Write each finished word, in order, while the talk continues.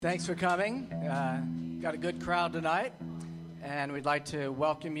Thanks for coming. Got a good crowd tonight, and we'd like to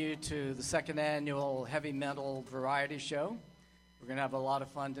welcome you to the second annual Heavy Metal Variety Show. We're going to have a lot of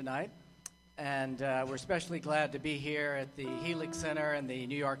fun tonight, and we're especially glad to be here at the Helix Center and the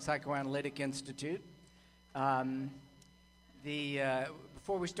New York Psychoanalytic Institute. Before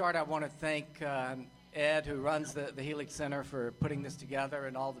we start, I want to thank Ed, who runs the Helix Center, for putting this together,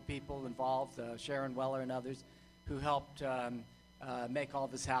 and all the people involved, Sharon Weller and others, who helped make all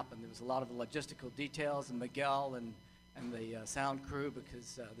this happen. There was a lot of logistical details, and Miguel and the sound crew,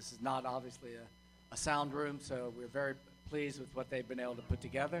 because this is not obviously a sound room, so we're very pleased with what they've been able to put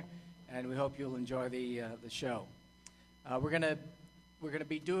together, and we hope you'll enjoy the show. We're gonna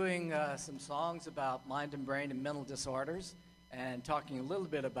be doing some songs about mind and brain and mental disorders, and talking a little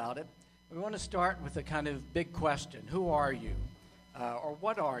bit about it. We want to start with a kind of big question: who are you, or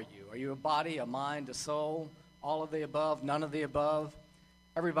what are you? Are you a body, a mind, a soul? All of the above, none of the above?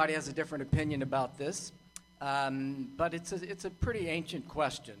 Everybody has a different opinion about this, but it's a pretty ancient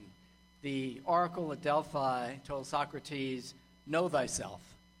question. The oracle at Delphi told Socrates, "Know thyself,"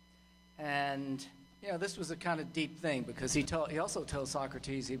 and this was a kind of deep thing, because he also told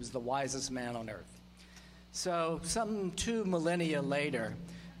Socrates he was the wisest man on earth. So some 2 millennia later,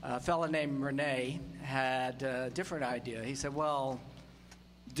 a fellow named Rene had a different idea. He said, "Well,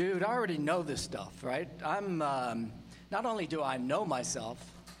 dude, I already know this stuff, right? I'm not only do I know myself,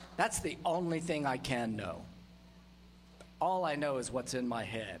 that's the only thing I can know. All I know is what's in my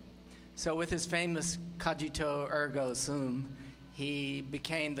head." So with his famous cogito ergo sum, he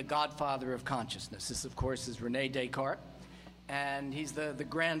became the godfather of consciousness. This, of course, is René Descartes, and he's the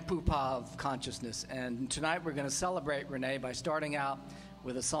grand poobah of consciousness. And tonight we're going to celebrate René by starting out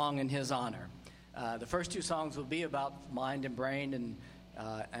with a song in his honor. The first 2 songs will be about mind and brain and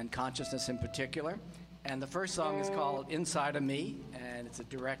consciousness in particular. And the first song is called "Inside of Me," and it's a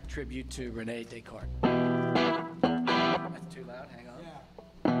direct tribute to René Descartes. That's too loud, hang on. Yeah.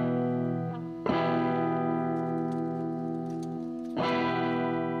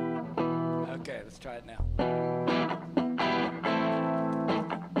 Okay, let's try it now.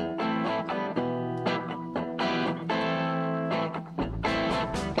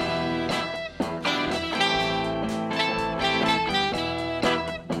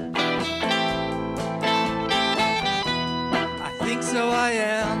 So I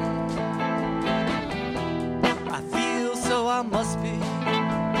am, I feel so I must be.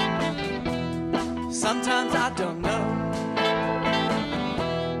 Sometimes I don't know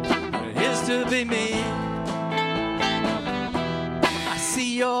what it is to be me. I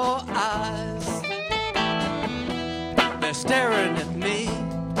see your eyes, they're staring at me.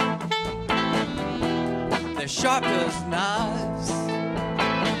 They're sharp as knives.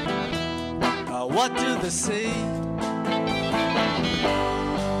 What do they see?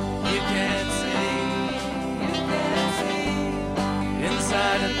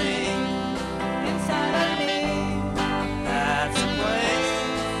 Inside of me, that's a place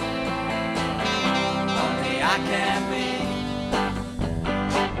only I can be.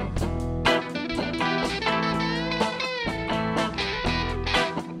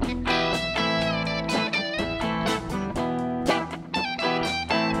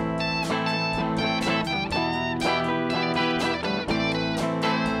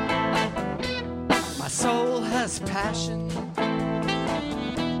 My soul has passion,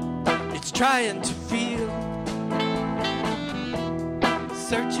 trying to feel,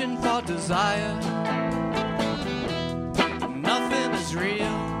 searching for desire. Nothing is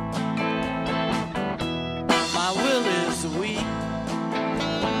real. My will is weak,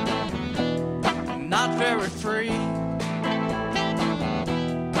 not very free.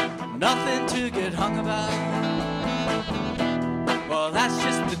 Nothing to get hung about. Well, that's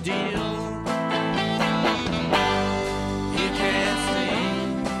just the deal. You can't see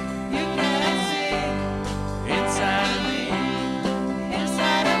inside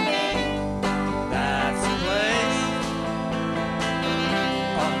of me, that's a place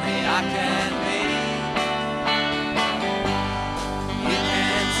only I can be. You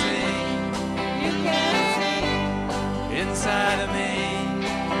can't see inside of me,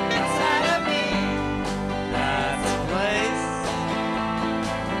 that's a place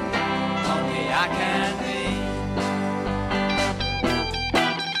only I can be.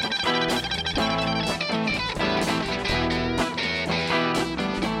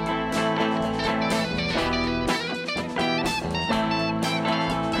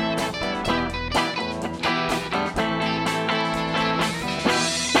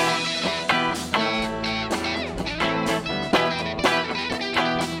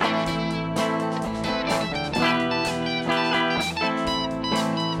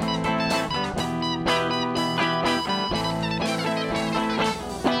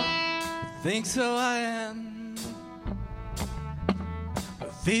 think so I am. I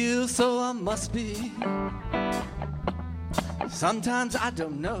feel so I must be. Sometimes I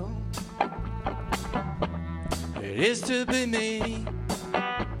don't know. It is to be me.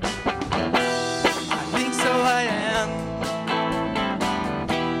 I think so I am.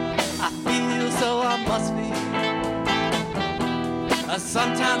 I feel so I must be.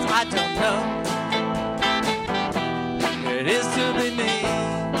 Sometimes I don't know. It is to be me.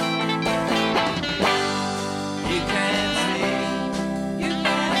 You can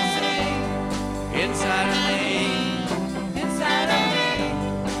see inside of me, inside of me.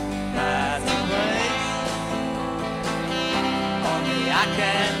 That's a place only I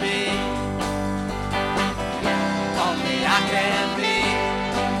can be. Only I can be.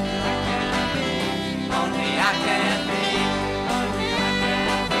 Only I can be.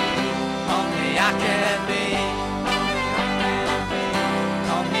 Only I can be.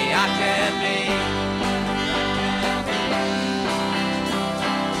 Only I can be.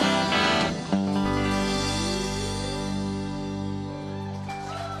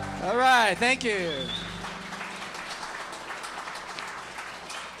 All right, thank you.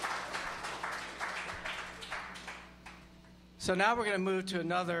 So now we're going to move to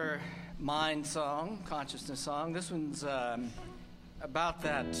another mind song, consciousness song. This one's about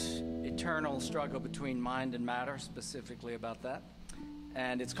that eternal struggle between mind and matter, specifically about that.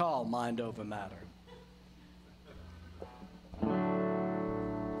 And it's called Mind Over Matter.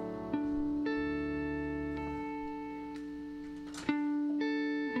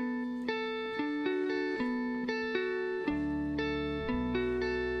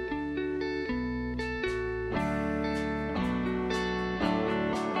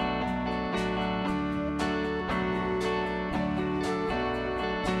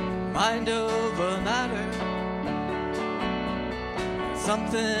 Mind over matter,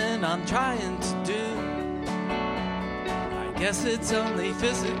 something I'm trying to do. I guess it's only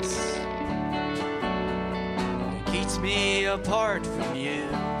physics that keeps me apart from you.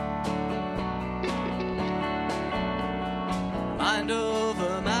 Mind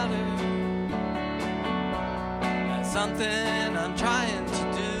over matter, that's something I'm trying to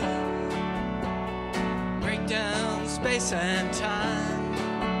do. Break down space and time,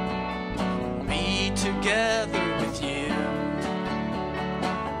 together with you.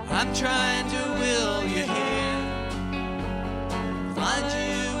 I'm trying to will you here, find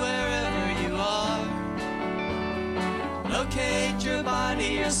you wherever you are, locate your body,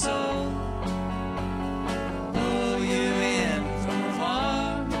 your soul, pull you in from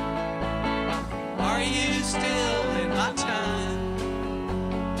afar. Are you still in my time?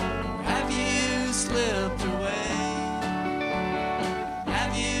 Have you slipped away?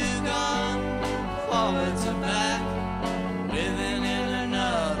 Have you gone forwards and back, living in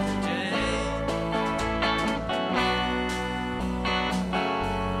another day?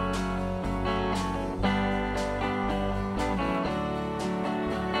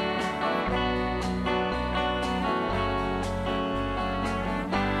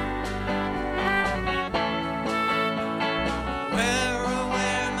 Where, oh,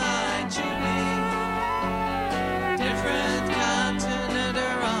 where might you be? Different continent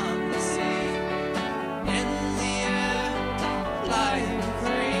or on the sea, in the air, flying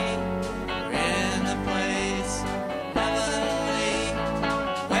free, in a place heavenly,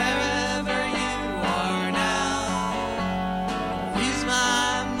 wherever you are now. Use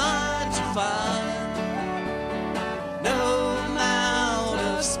my mind to find no amount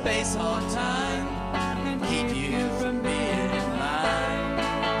of space or time can keep you from being mine.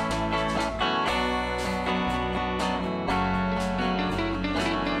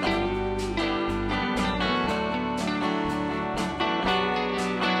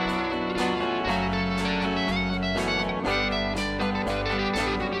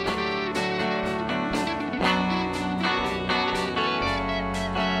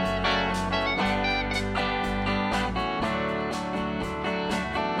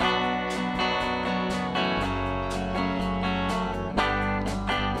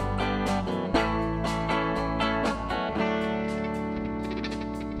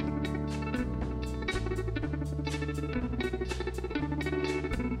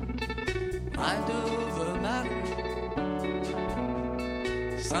 Mind over matter,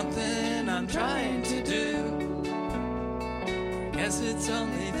 something I'm trying to do. Guess it's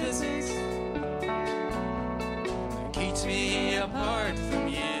only physics that keeps me apart from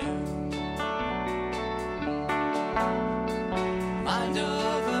you. Mind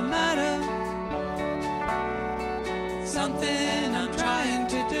over matter, something I'm trying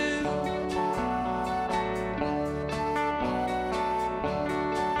to do.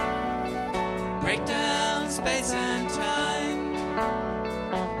 break down space and time.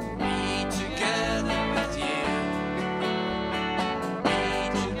 Be together with you. Be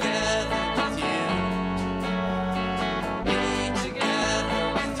together with you. Be together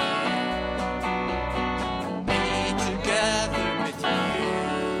with you. Be together with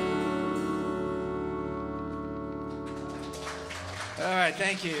you. All right,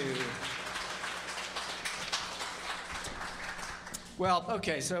 thank you. Well,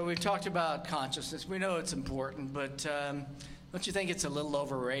 okay, so we've talked about consciousness. We know it's important, but don't you think it's a little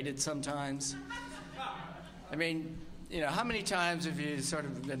overrated sometimes? I mean, how many times have you sort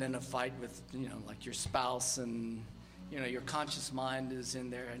of been in a fight with, like your spouse and, your conscious mind is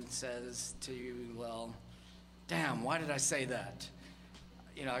in there and says to you, well, damn, why did I say that?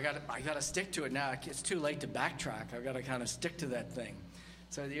 I got to stick to it now. It's too late to backtrack. I've got to kind of stick to that thing.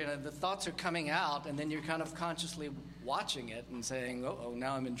 So, the thoughts are coming out, and then you're kind of consciously watching it and saying, oh,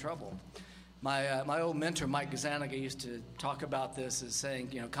 now I'm in trouble. My old mentor, Mike Gazaniga, used to talk about this as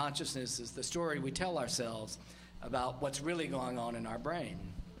saying, consciousness is the story we tell ourselves about what's really going on in our brain.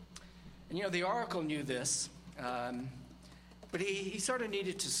 And, the oracle knew this, but he sort of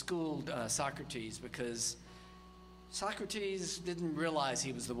needed to school Socrates, because Socrates didn't realize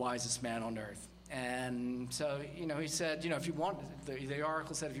he was the wisest man on earth. And so, he said, if you want, the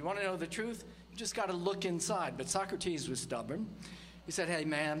oracle said, if you want to know the truth, you just got to look inside. But Socrates was stubborn. He said, hey,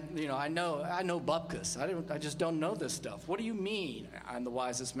 man, I know bupkis. I just don't know this stuff. What do you mean I'm the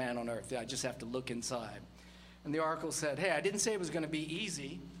wisest man on earth? I just have to look inside. And the oracle said, hey, I didn't say it was going to be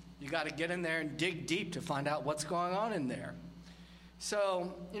easy. You got to get in there and dig deep to find out what's going on in there.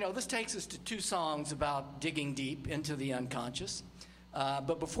 So, this takes us to two songs about digging deep into the unconscious.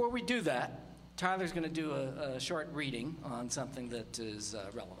 But before we do that, Tyler's going to do a short reading on something that is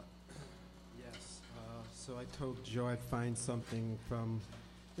relevant. Yes. So I told Joe I'd find something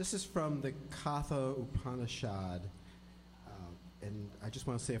this is from the Katha Upanishad, and I just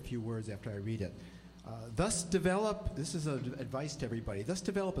want to say a few words after I read it. This is advice to everybody, thus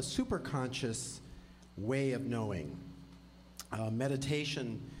develop a superconscious way of knowing.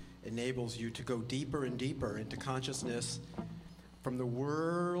 Meditation enables you to go deeper and deeper into consciousness, from the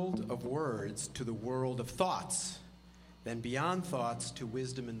world of words to the world of thoughts, then beyond thoughts to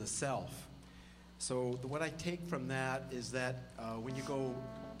wisdom in the self. So what I take from that is that when you go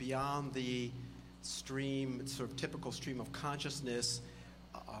beyond the stream, sort of typical stream of consciousness,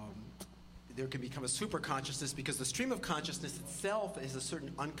 there can become a super consciousness, because the stream of consciousness itself has a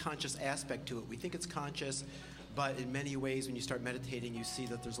certain unconscious aspect to it. We think it's conscious, but in many ways when you start meditating, you see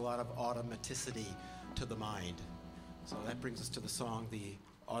that there's a lot of automaticity to the mind. So that brings us to the song, The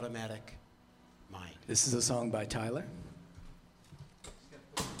Automatic Mind. This is a song by Tyler.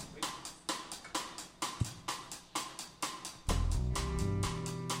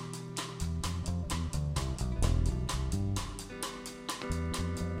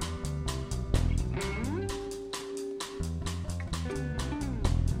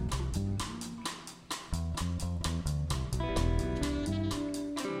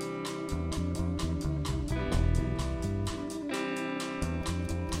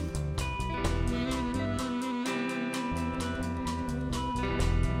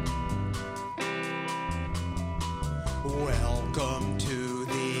 Welcome to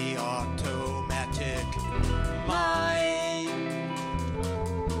the automatic mind.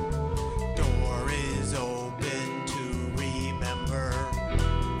 Door is open to remember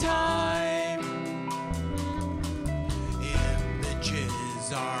time.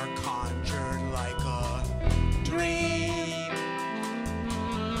 Images are conjured like a dream,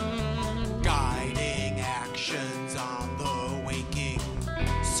 guiding actions on the waking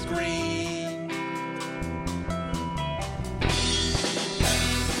screen.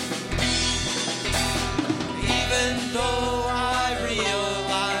 Even though I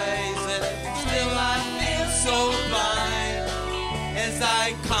realize it, still I feel so blind as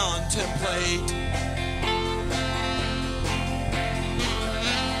I contemplate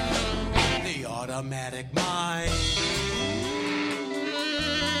the automatic mind.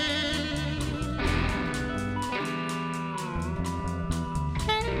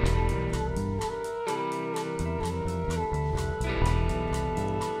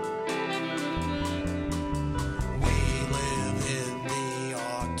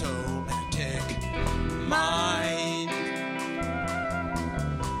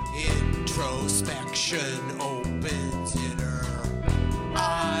 Introspection opens inner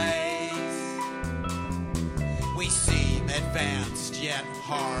eyes. We seem advanced yet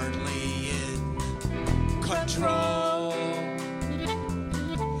hardly in control.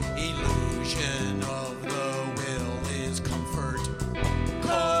 Illusion of the will is comfort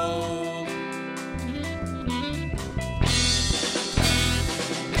cold.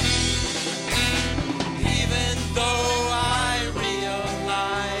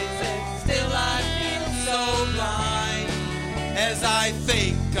 I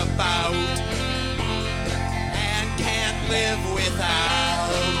think about and can't live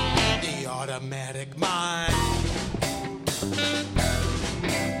without the automatic mind.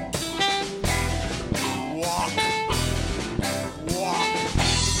 Walk, walk,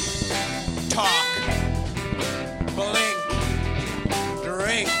 talk, blink,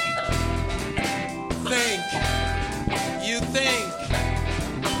 drink, think, you think,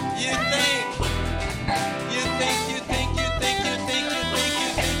 you think, you think, you think, you think, you think, you think, you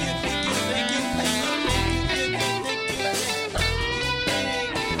think, you think, you think, you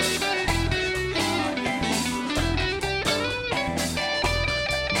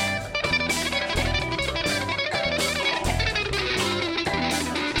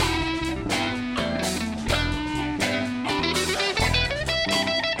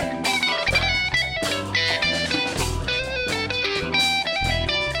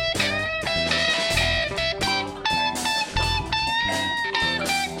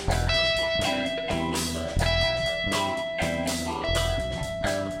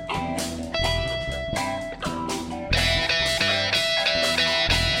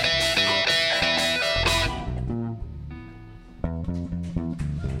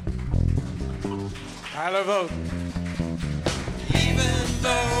Tyler, vote. Even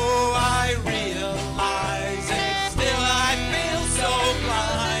though I realize it, still I feel so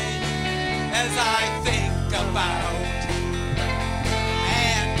blind as I think about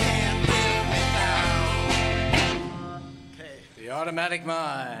and can't live without. Okay. The Automatic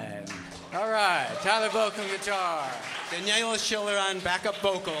Mind. All right, Tyler Vogt on guitar. Daniela Schiller on backup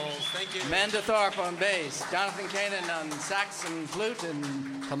vocals. Thank you. Amanda Thorpe on bass. Jonathan Kanan on sax and flute.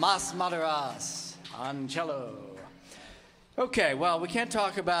 And Tomas Maderas on cello. Okay, well, we can't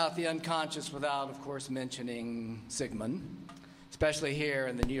talk about the unconscious without, of course, mentioning Sigmund, especially here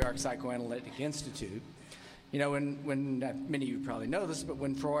in the New York Psychoanalytic Institute. You know, when many of you probably know this, but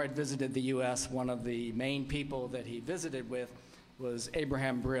when Freud visited the U.S., one of the main people that he visited with was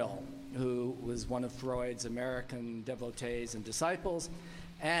Abraham Brill, who was one of Freud's American devotees and disciples,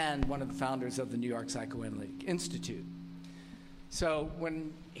 and one of the founders of the New York Psychoanalytic Institute. So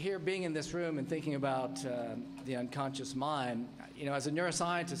when here being in this room and thinking about the unconscious mind, you know, as a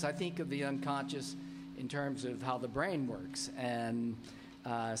neuroscientist, I think of the unconscious in terms of how the brain works, and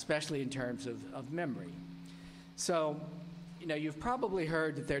especially in terms of memory. So, you know, you've probably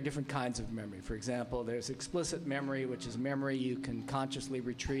heard that there are different kinds of memory. For example, there's explicit memory, which is memory you can consciously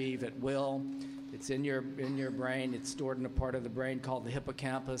retrieve at will. It's in your brain. It's stored in a part of the brain called the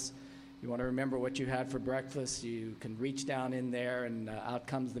hippocampus. You want to remember what you had for breakfast, you can reach down in there and out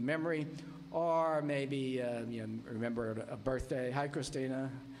comes the memory. Or maybe you know, remember a birthday. Hi,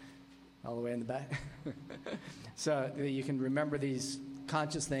 Christina, all the way in the back. So you can remember these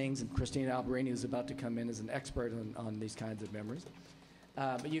conscious things, and Christina Alberini, who's about to come in, is an expert on these kinds of memories.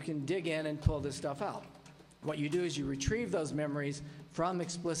 But you can dig in and pull this stuff out. What you do is you retrieve those memories from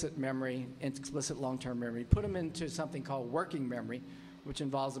explicit memory, explicit long-term memory, put them into something called working memory, which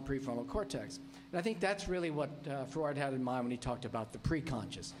involves the prefrontal cortex. And I think that's really what Freud had in mind when he talked about the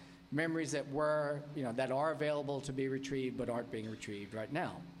preconscious. Memories that were, you know, that are available to be retrieved but aren't being retrieved right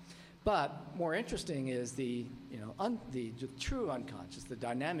now. But more interesting is the, you know, the true unconscious, the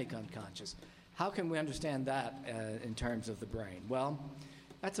dynamic unconscious. How can we understand that in terms of the brain? Well,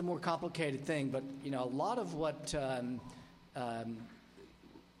 that's a more complicated thing, but, you know, a lot of what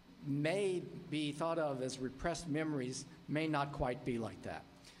may be thought of as repressed memories may not quite be like that.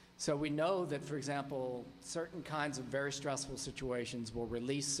 So we know that, for example, certain kinds of very stressful situations will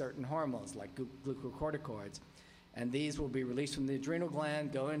release certain hormones like glucocorticoids, and these will be released from the adrenal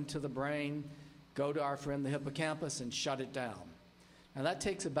gland, go into the brain, go to our friend the hippocampus, and shut it down. Now that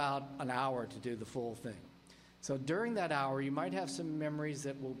takes about an hour to do the full thing. So during that hour, you might have some memories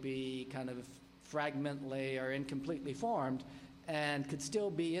that will be kind of fragmentally or incompletely formed and could still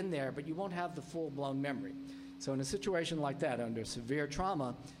be in there, but you won't have the full-blown memory. So in a situation like that, under severe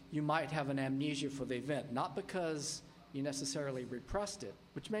trauma, you might have an amnesia for the event, not because you necessarily repressed it,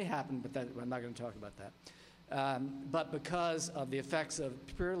 which may happen, but I'm not going to talk about that, but because of the effects of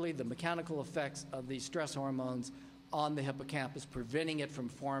purely the mechanical effects of these stress hormones on the hippocampus, preventing it from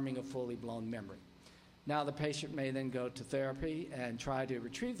forming a fully blown memory. Now the patient may then go to therapy and try to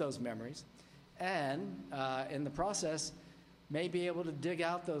retrieve those memories, and in the process, may be able to dig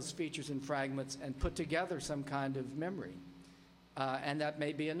out those features and fragments and put together some kind of memory. And that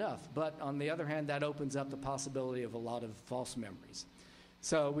may be enough. But on the other hand, that opens up the possibility of a lot of false memories.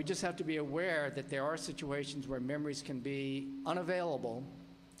 So we just have to be aware that there are situations where memories can be unavailable,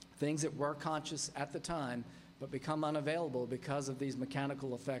 things that were conscious at the time, but become unavailable because of these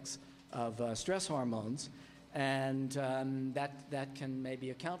mechanical effects of stress hormones. And that can maybe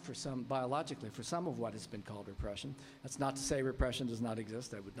account for some, biologically, for some of what has been called repression. That's not to say repression does not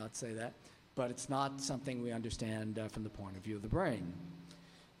exist. I would not say that. But it's not something we understand from the point of view of the brain.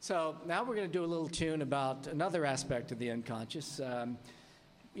 So now we're going to do a little tune about another aspect of the unconscious.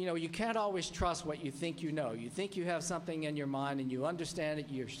 You can't always trust what you think you know. You think you have something in your mind and you understand it,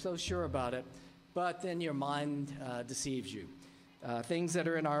 you're so sure about it, but then your mind deceives you. Things that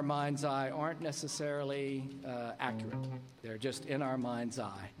are in our mind's eye aren't necessarily accurate. They're just in our mind's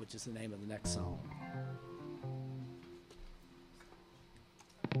eye, which is the name of the next song.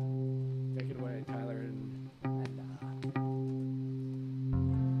 Take it away, Tyler.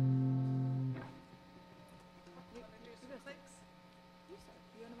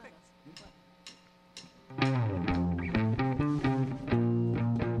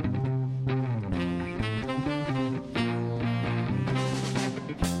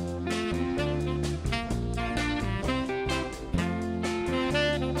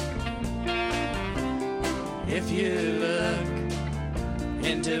 If you look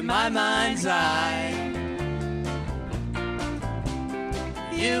into my mind's eye,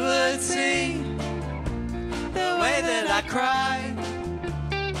 you would see the way that I cry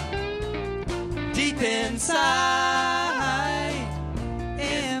deep inside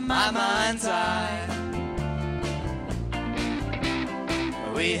in my mind's eye.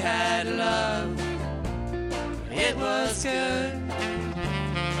 We had love, it was good.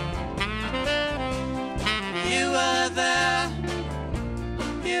 You were there,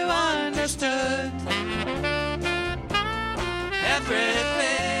 you understood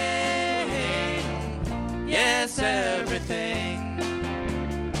everything, yes, everything.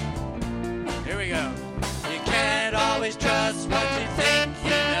 Here we go. You can't always trust what you think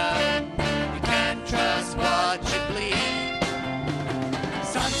you know. You can't trust what you believe.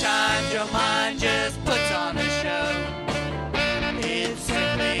 Sometimes your mind just puts on a show. It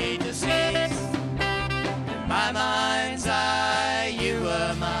simply deceives. My mind's eye, you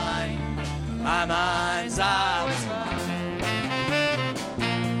were mine. My mind's eye was mine.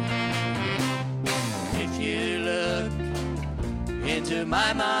 If you look into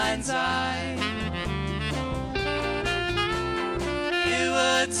my mind's eye, you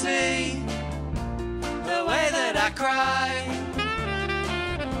would see the way that I cry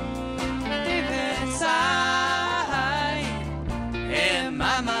deep inside in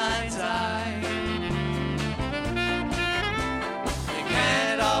my mind's eye.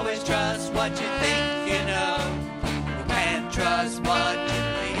 Always trust what you think you know. You can't trust what you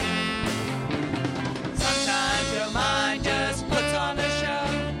believe. Sometimes your mind just puts on a show.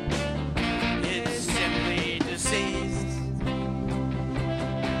 It simply deceives.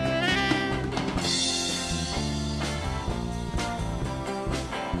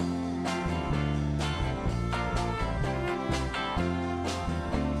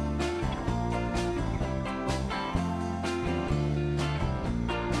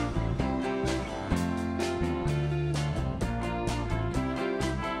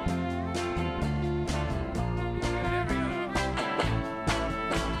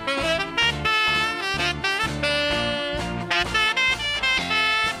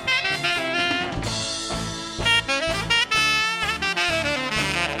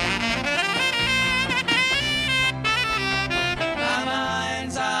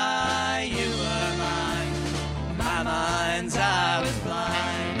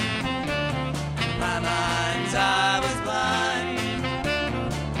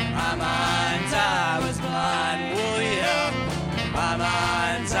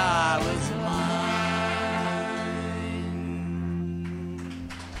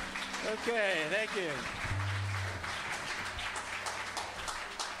 Okay, thank you.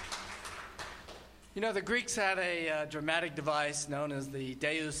 You know, the Greeks had a dramatic device known as the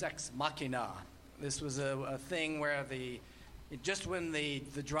Deus ex machina. This was a thing where just when the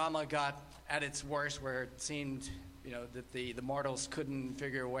drama got at its worst, where it seemed, that the mortals couldn't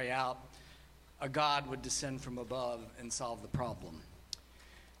figure a way out, a god would descend from above and solve the problem.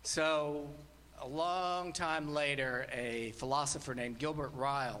 So a long time later, a philosopher named Gilbert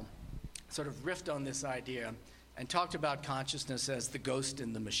Ryle sort of riffed on this idea and talked about consciousness as the ghost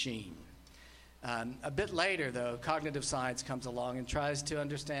in the machine. A bit later, though, cognitive science comes along and tries to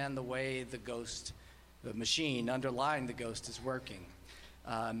understand the way the machine underlying the ghost is working.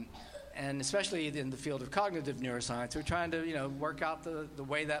 And especially in the field of cognitive neuroscience, we're trying to, work out the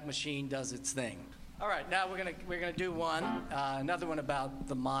way that machine does its thing. All right, now we're gonna do another one about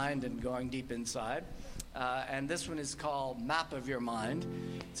the mind and going deep inside. And this one is called Map of Your Mind.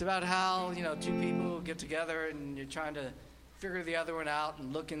 It's about how, two people get together and you're trying to figure the other one out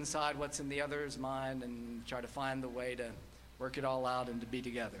and look inside what's in the other's mind and try to find the way to work it all out and to be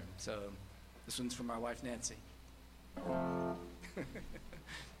together. So this one's from our wife, Nancy. All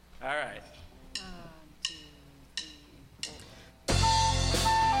right. 1, 2, 3, 4.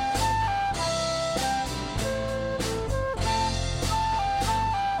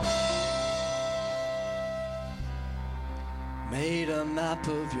 Made a map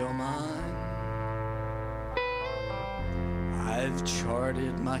of your mind. I've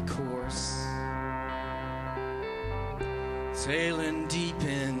charted my course, sailing deep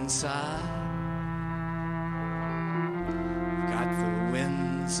inside. Got the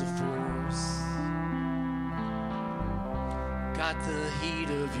winds of force, got the heat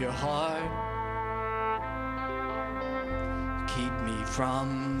of your heart. Keep me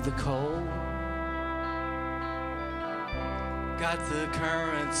from the cold. Got the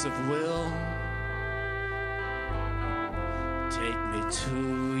currents of will. Take me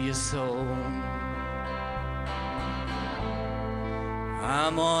to your soul.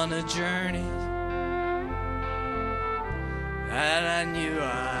 I'm on a journey that I knew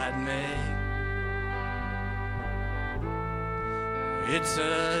I'd make. It's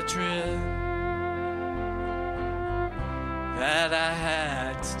a trip that I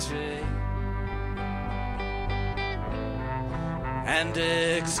had to take. An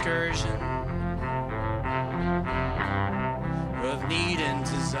excursion of need and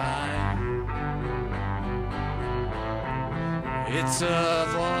desire. It's a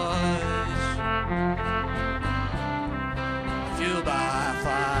voyage fueled by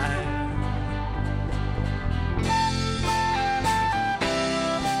fire.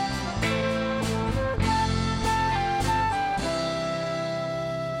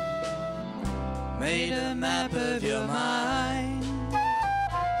 Made a map of your mind.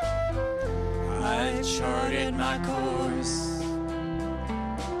 I charted my course.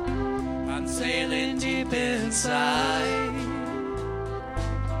 I'm sailing deep inside.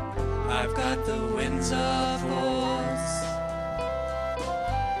 I've got the winds of force,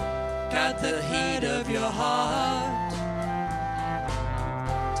 got the heat of your heart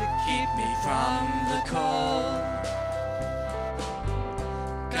to keep me from the cold.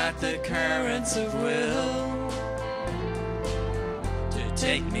 Got the currents of will to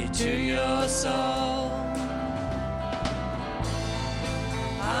take me to your soul.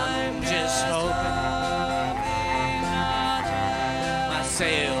 I'm just hoping my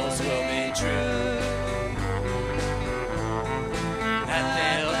sails will be true, that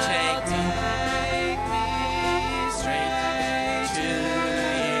they'll take me straight to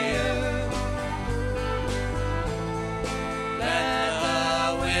you. Let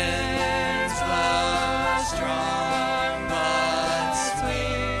the winds blow strong but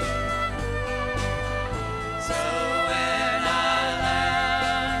sweet, so when I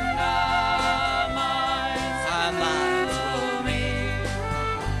land, our minds will meet.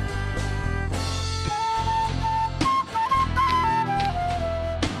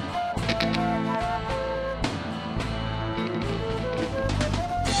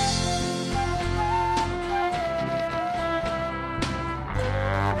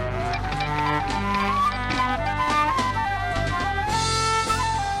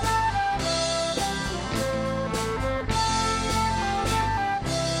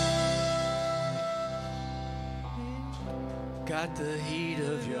 Got the heat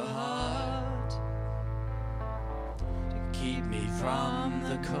of your heart to keep me from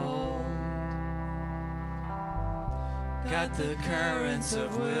the cold. Got the currents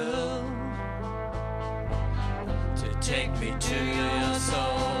of will to take me to your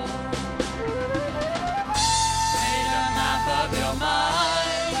soul. Made a map of your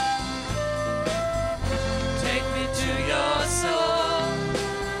mind. Take me to your soul.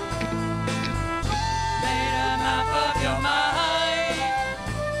 Made a map of your mind.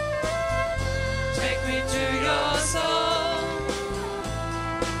 Take me to your soul,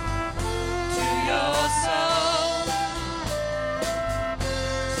 to your soul,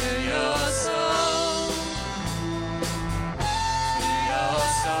 to your soul, to your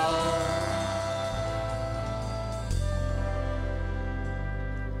soul.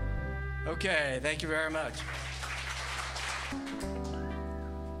 Okay, thank you very much.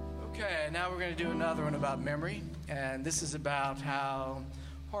 Okay, now we're going to do another one about memory, and this is about how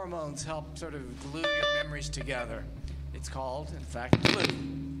hormones help sort of glue your memories together. It's called, in fact, glue.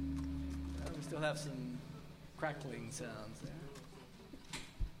 We still have some crackling sounds there.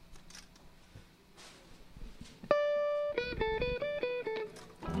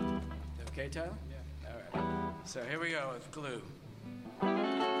 Okay, Tyler? Yeah. All right. So here we go with glue.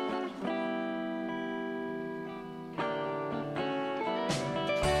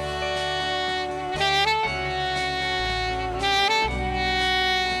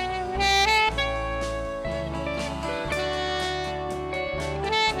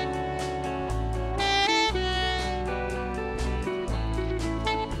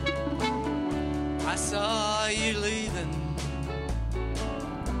 I saw you leaving,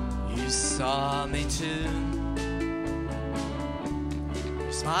 you saw me too.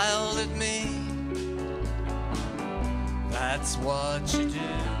 You smiled at me, that's what you do.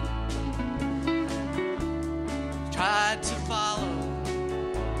 Tried to follow,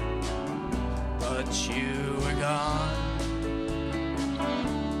 but you were gone.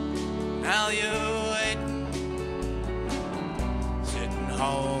 Now you're waiting, sitting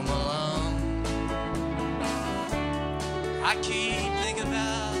home alone. I keep thinking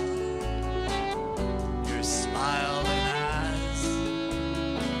about your smiling eyes.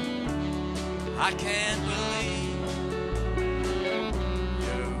 I can't believe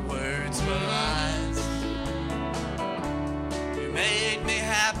your words were lies. You made me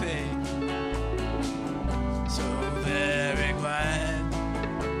happy, so very glad.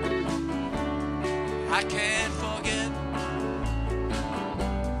 I can't forget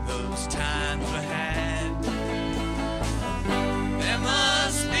those times we had. There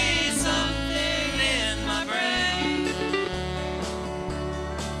must be something in my brain.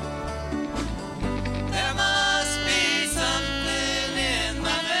 There must be something in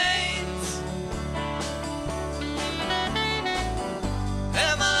my veins.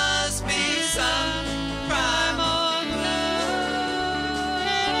 There must be some primal glue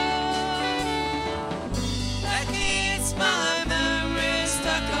that keeps my memory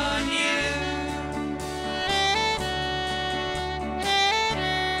stuck on you.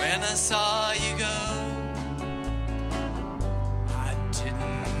 When I saw you go, I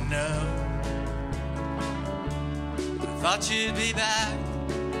didn't know. I thought you'd be back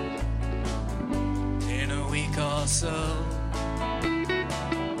in a week or so.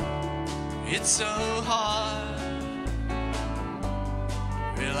 It's so hard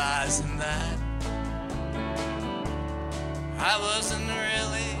realizing that I wasn't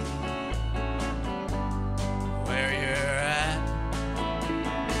really where you're at.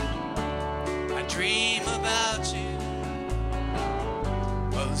 I dream about you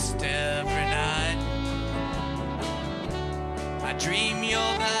most every night. I dream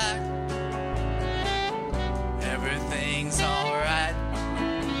you're back, everything's alright.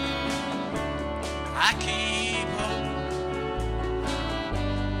 I keep hoping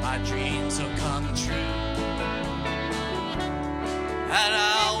my dreams will come true, that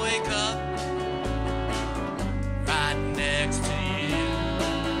I'll wake up right next to you.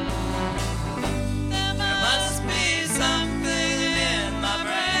 There must be something in my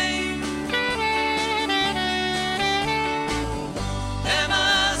brain. There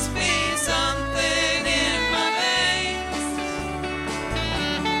must be something in my veins.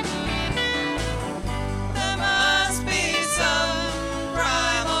 There must be some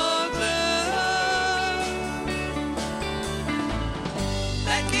primal glue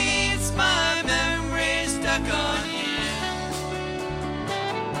that keeps my memory stuck on you.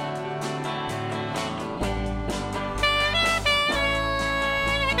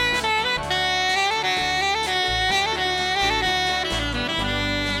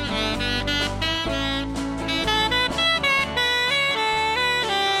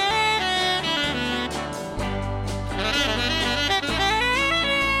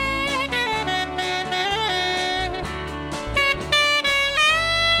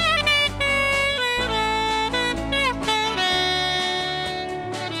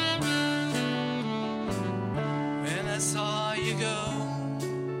 When I saw you go,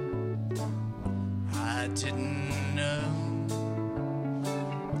 I didn't know.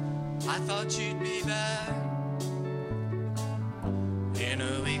 I thought you'd be back in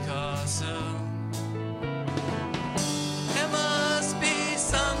a week or so. There must be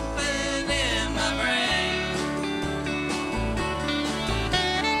something in my brain.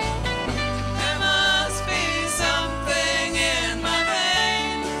 There must be something in my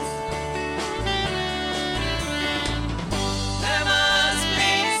veins. There must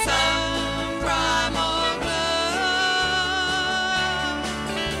be some primal glue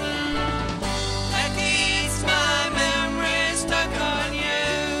that keeps my memory stuck on you.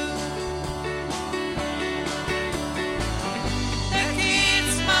 That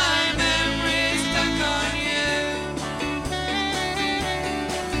keeps my memory stuck on you.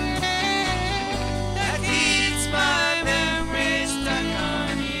 That keeps my memory stuck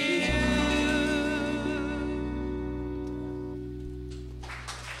on you.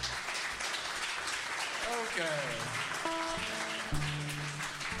 Okay.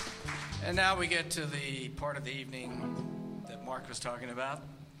 And now we get to the part of the evening that Mark was talking about,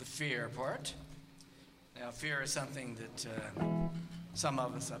 the fear part. Now, fear is something that some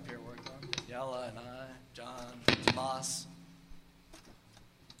of us up here worked on. Yella and I, John, Tomas.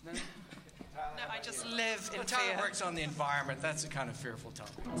 No? I just live in That's how fear. it works on the environment. That's a kind of fearful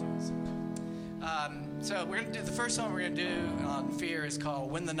topic. So we're going to do the first song we're going to do on fear is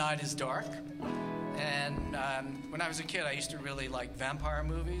called "When the Night Is Dark." And when I was a kid, I used to really like vampire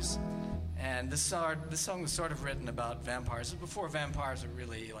movies. And this song was sort of written about vampires. This was before vampires were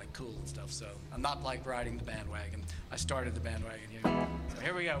really like cool and stuff. So I'm not like riding the bandwagon. I started the bandwagon here. So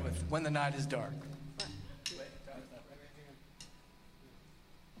here we go with "When the Night Is Dark."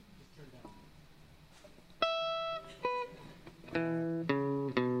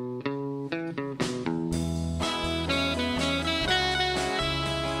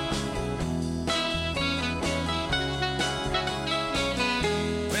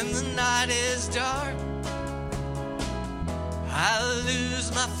 When the night is dark, I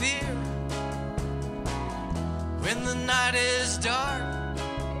lose my fear. When the night is dark,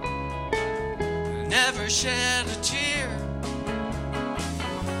 I never shed a tear.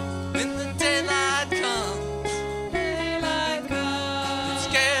 When the daylight comes, it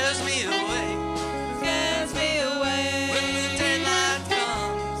scares me away. When the daylight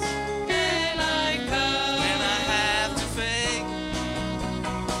comes, when I have to fake.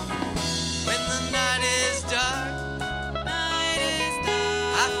 When the night is dark,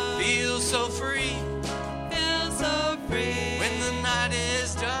 I feel so free. When the night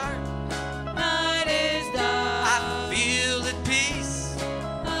is dark, I feel at peace.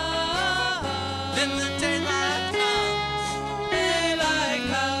 Then the daylight comes,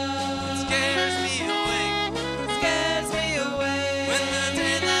 it scares me awake. When the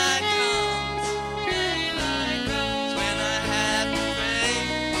daylight comes, it's when I have to fake.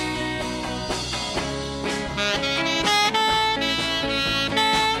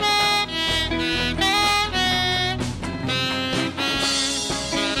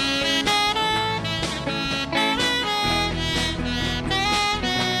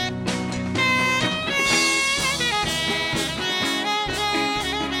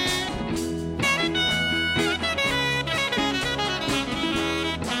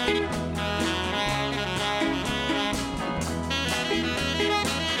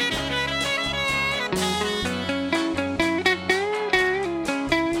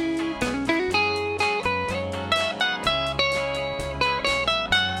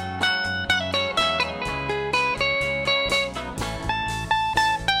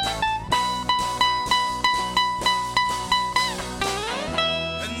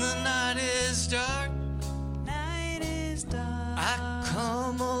 When the night is dark, I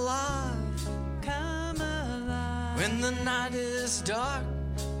come alive. When the night is dark,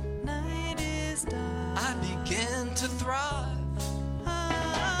 I begin to thrive.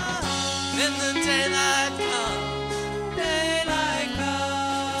 Then the daylight comes,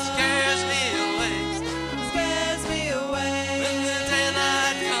 it scares me away. When the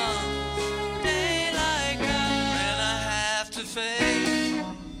daylight comes, when I have to fake.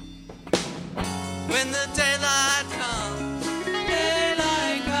 When the daylight comes, it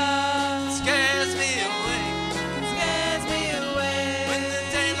scares me away. When the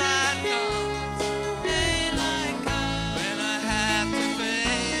daylight comes, when I have to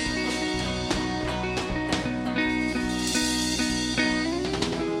fake.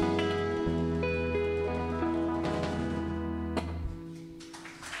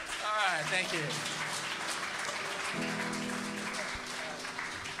 All right, thank you.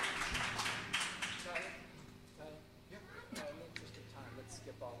 Let's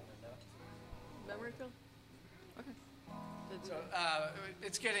skip all of it. Memory pill? Okay. So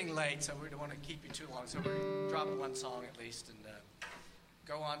it's getting late, so we don't want to keep you too long. So we're dropping one song at least and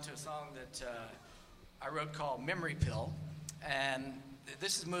go on to a song that I wrote called "Memory Pill," and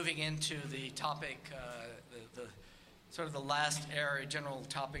this is moving into the topic, the sort of the last area, general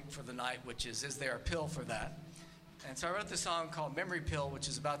topic for the night, which is there a pill for that? And so I wrote this song called "Memory Pill," which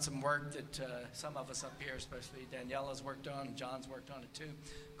is about some work that some of us up here, especially Daniela's worked on, and John's worked on it too,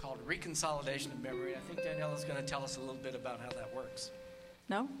 called "Reconsolidation of Memory." I think Daniela's going to tell us a little bit about how that works.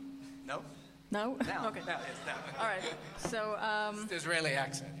 No? No? No? Now. Okay. Now, yes, now. All right. So, It's the Israeli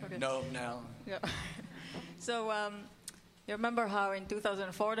accent. Okay. No, now. yeah. So, you remember how in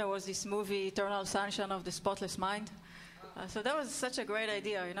 2004 there was this movie, Eternal Sunshine of the Spotless Mind? So that was such a great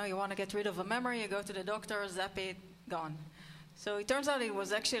idea. You know, you want to get rid of a memory, you go to the doctor, zap it, gone. So it turns out it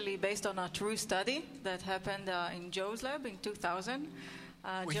was actually based on a true study that happened in Joe's lab in 2000.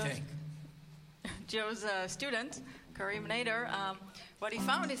 We think. Joe's student, Karim Nader, what he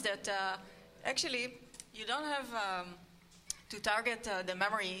found is that actually you don't have to target the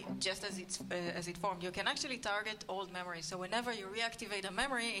memory just as it formed. You can actually target old memories. So whenever you reactivate a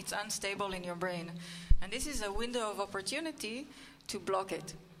memory, it's unstable in your brain. And this is a window of opportunity to block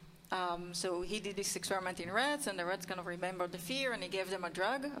it. So he did this experiment in rats, and the rats kind of remembered the fear, and he gave them a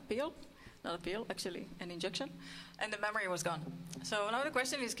drug, a pill. Not a pill, actually, an injection. And the memory was gone. So now the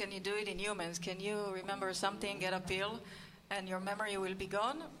question is, can you do it in humans? Can you remember something, get a pill, and your memory will be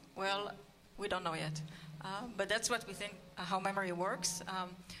gone? Well, we don't know yet. But that's what we think, how memory works.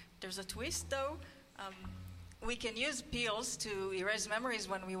 There's a twist, though. We can use pills to erase memories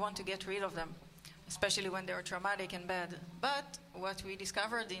when we want to get rid of them, especially when they're traumatic and bad. But what we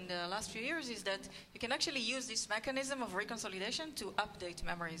discovered in the last few years is that you can actually use this mechanism of reconsolidation to update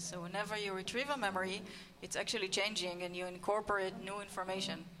memories. So whenever you retrieve a memory, it's actually changing, and you incorporate new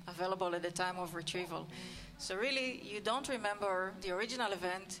information available at the time of retrieval. So really, you don't remember the original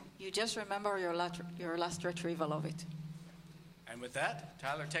event, you just remember your last retrieval of it. And with that,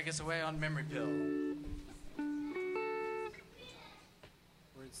 Tyler, take us away on Memory Pill.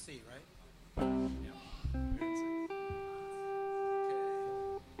 We're in C, right?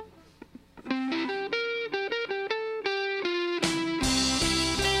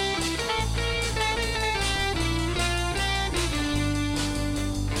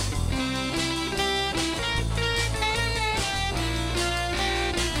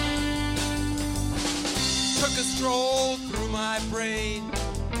 Took a stroll through my brain.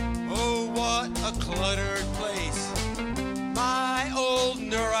 Oh, what a cluttered place. My old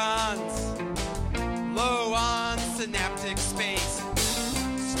neurons, low on synaptic space.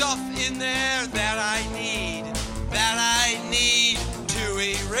 Stuff in there that I need to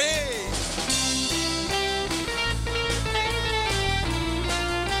erase.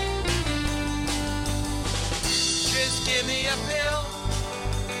 Just give me a pill.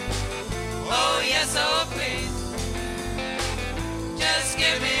 Oh yes, oh please. Just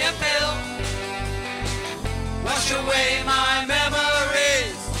give me a pill. Wash away my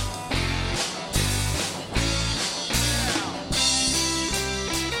memories.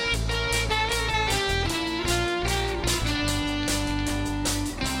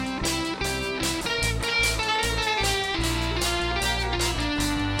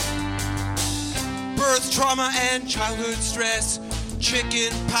 Birth trauma and childhood stress.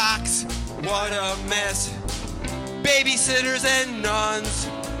 Chicken pox, what a mess. Babysitters and nuns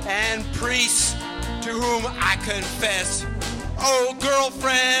and priests to whom I confess. Oh,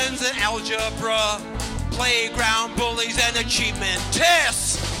 girlfriends and algebra, playground bullies and achievement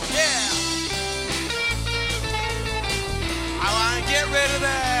tests. Yeah. I want to get rid of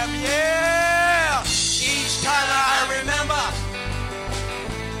them. Yeah. Each time I remember,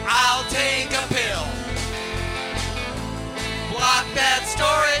 I'll take a pill. Block that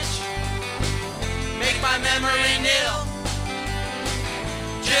storage. Make my memory nil.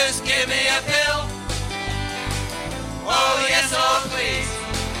 Just give me a pill. Oh yes, oh please.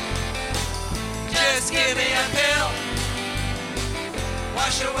 Just give me a pill.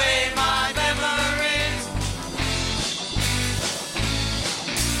 Wash away my memories.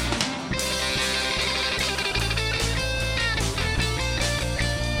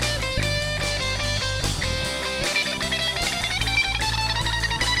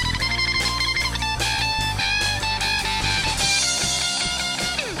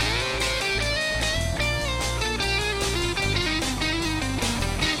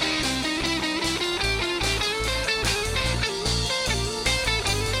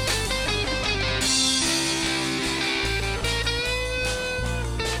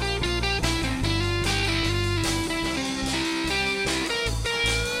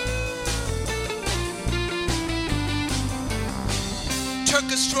 Took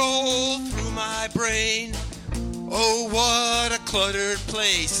a stroll through my brain. Oh, what a cluttered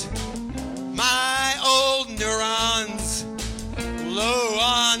place. My old neurons, low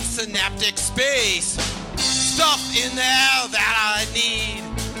on synaptic space. Stuff in there that I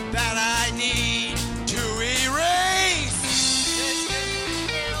need to erase.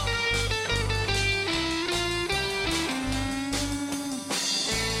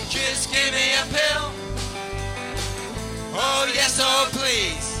 Just give me a pill. Oh yes, oh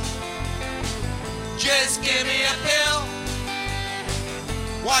please. Just give me a pill.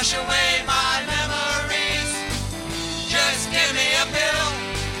 Wash away my memories. Just give me a pill.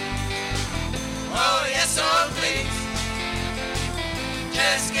 Oh yes, oh please.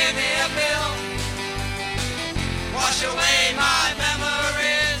 Just give me a pill. Wash away my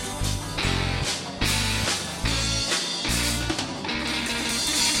memories.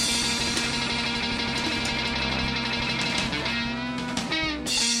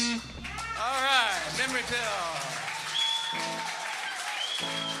 All right, Memory Pill.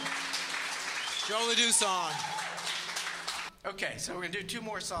 Joe Ledoux song. Okay, so we're going to do two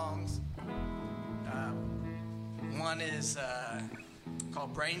more songs. One is called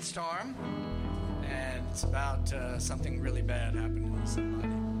called Brainstorm, and it's about something really bad happening to somebody.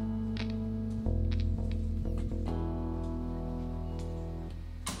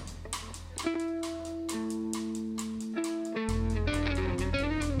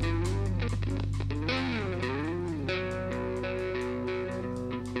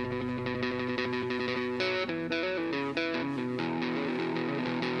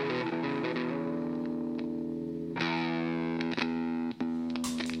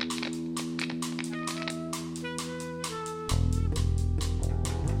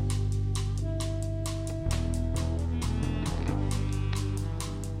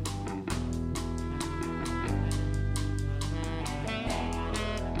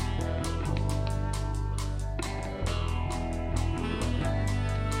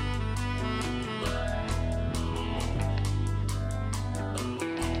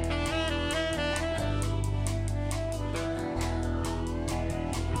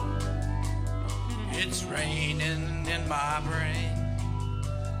 It's raining in my brain.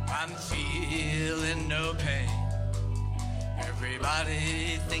 I'm feeling no pain.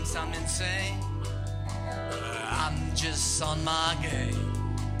 Everybody thinks I'm insane. I'm just on my game.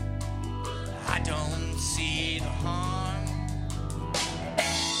 I don't see the harm.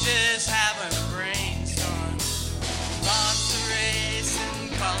 Just having a brainstorm. Thoughts are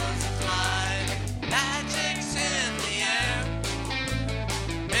racing, colors are flying. Magic's in the air.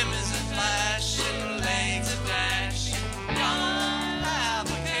 Memories are flashing, legs are dashing. Don't have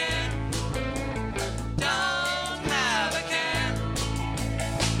a care. Don't have a care.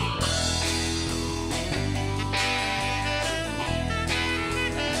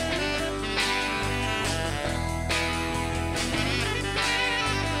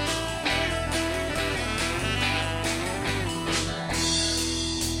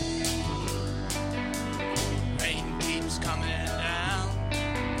 Rain keeps coming down.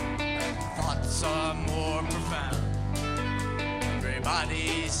 Thoughts are more profound.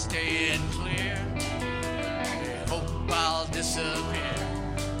 Everybody's staying clear. They hope I'll disappear.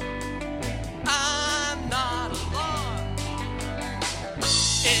 I'm not alone.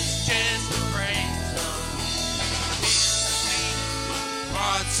 It's just a brainstorm.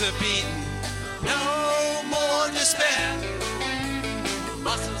 Hearts are beating. No more despair.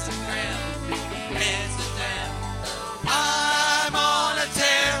 Muscles are cramped. Heads are down. I'm on a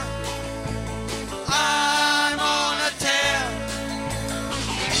tear. I'm on a tear.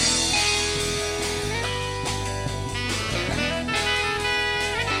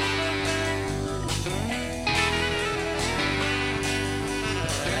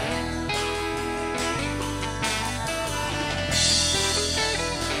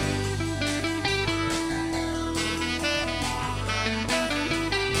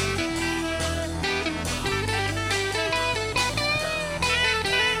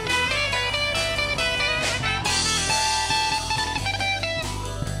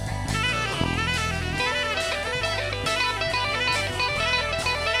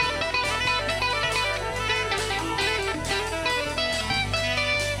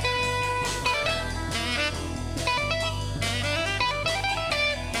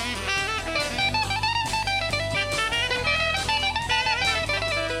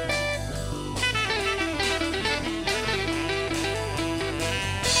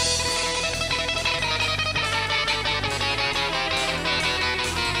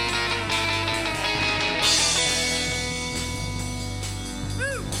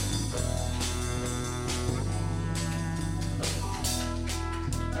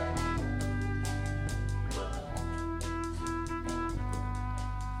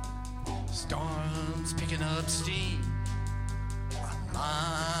 Storms picking up steam. My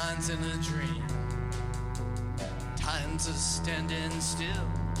mind's in a dream. Times are standing still.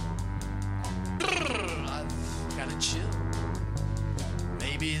 I've got a chill.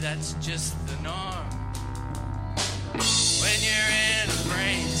 Maybe that's just the norm. When you're in a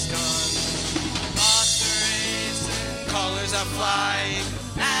brainstorm, thoughts are racing, colors are flying,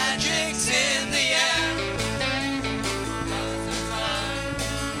 magic's in the air.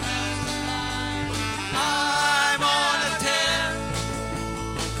 I'm on a tear.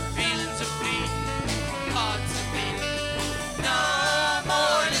 Feelings are beating, hearts are beating. No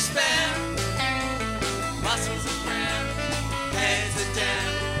more despair. Muscles are cramped, heads are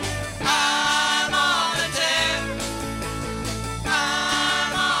down. I'm on a tear.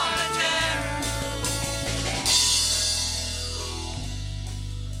 I'm on a tear.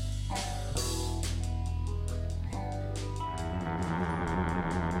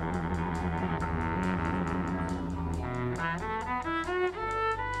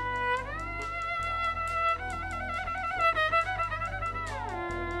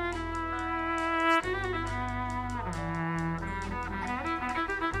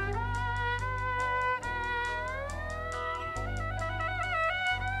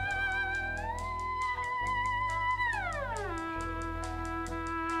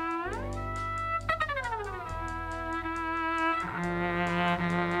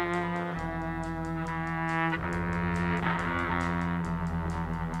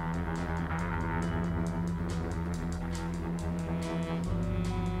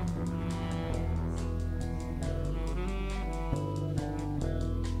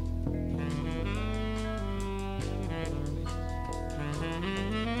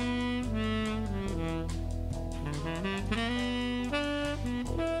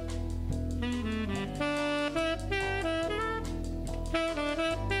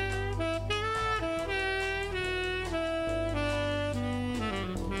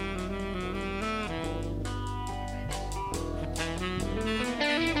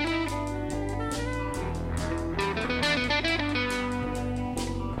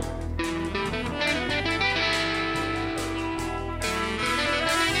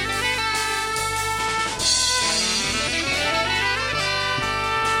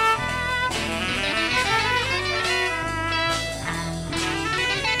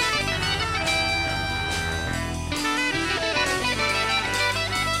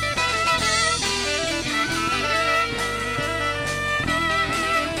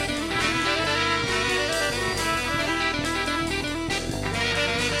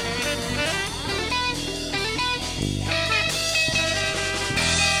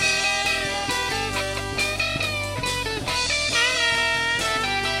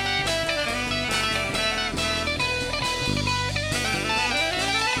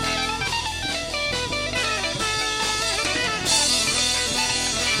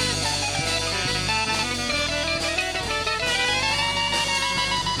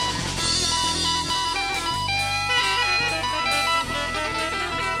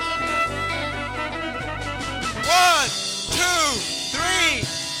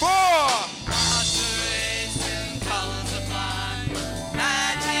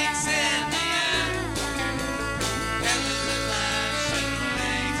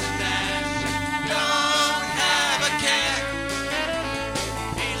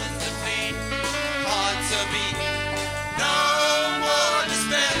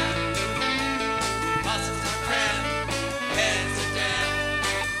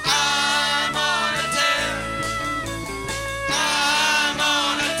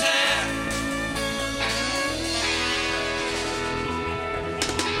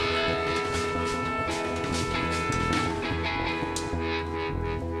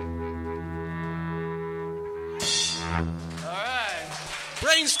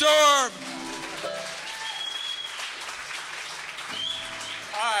 Rainstorm.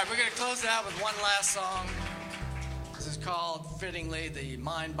 All right, we're going to close it out with one last song. This is called, fittingly, The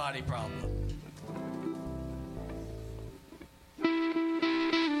Mind-Body Problem.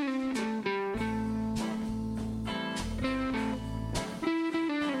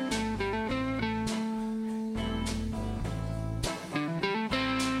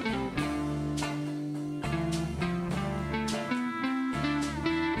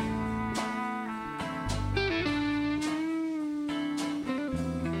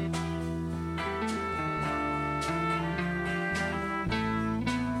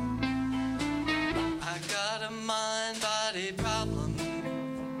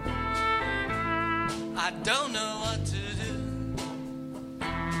 I don't know what to do.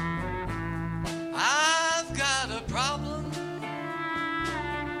 I've got a problem.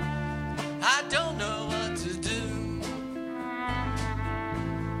 I don't know what to do.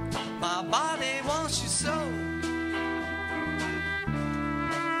 My body wants you so.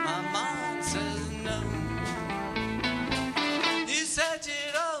 My mind says no. You said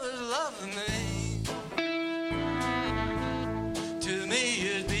you'd always love me. To me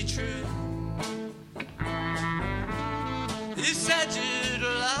it'd be true. You said you'd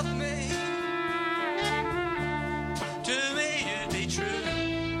love me. To me it'd be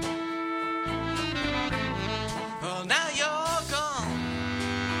true. Well, now you're gone.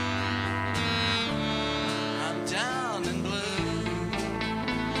 I'm down and blue.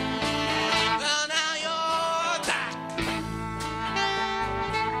 Well, now you're back.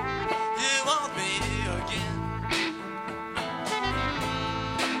 You want me again.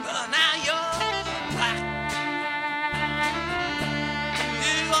 Well, now you're back.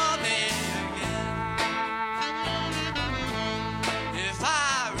 You want me again. If I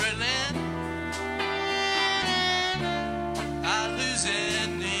relent, I lose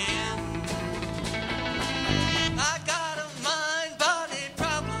in the end. I got a mind-body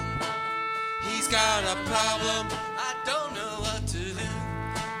problem. He's got a problem. I don't know what to do.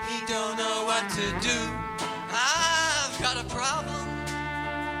 He don't know what to do. I've got a problem.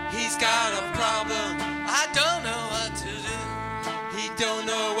 He's got a problem. I don't know what to do. He don't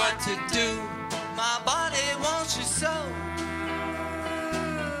know what to do. My body wants you so.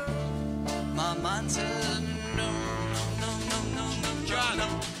 My mind says no, no, no, no, no, John, no.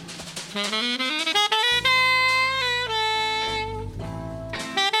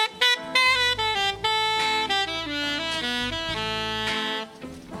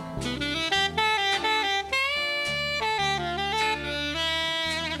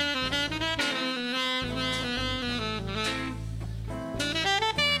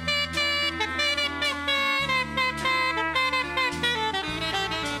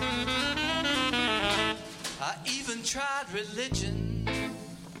 I even tried religion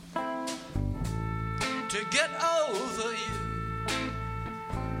to get over you.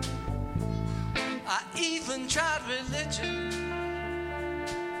 I even tried religion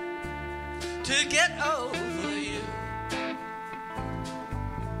to get over you.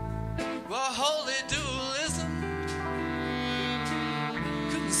 Well, holy dualism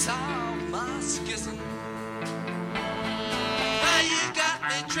couldn't solve my schism. Now you got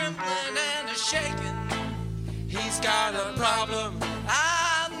me trembling and a shaking. He's got a problem.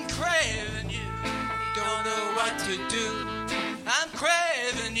 I'm craving you. Don't know what to do. I'm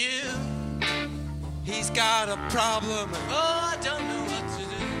craving you. He's got a problem. Oh, I don't know what to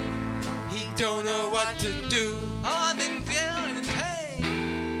do. He don't know what to do. Oh, I'm in pain and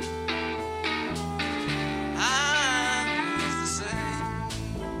pain. I'm the same.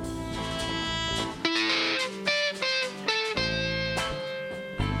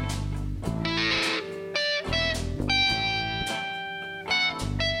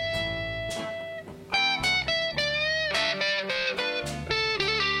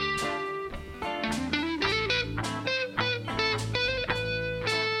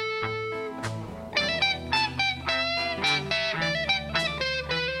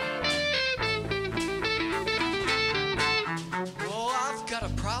 Oh, I've got a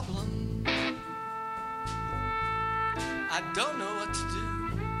problem. I don't know what to do.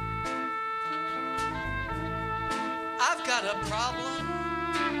 I've got a problem.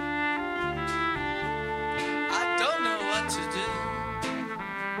 I don't know what to do.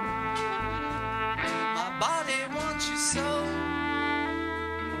 My body wants you so.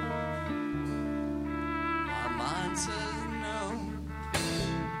 My mind says no.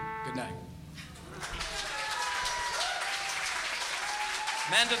 Good night.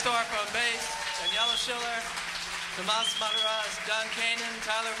 Amanda Thorpe on bass, Daniela Schiller, Tomas Mataraz, Don Kanan,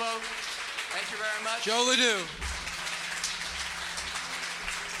 Tyler Vogt. Thank you very much. Joe Ledoux.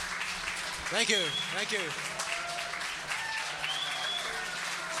 Thank you. Thank you.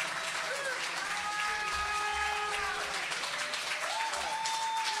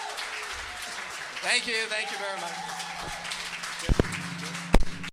 Thank you very much.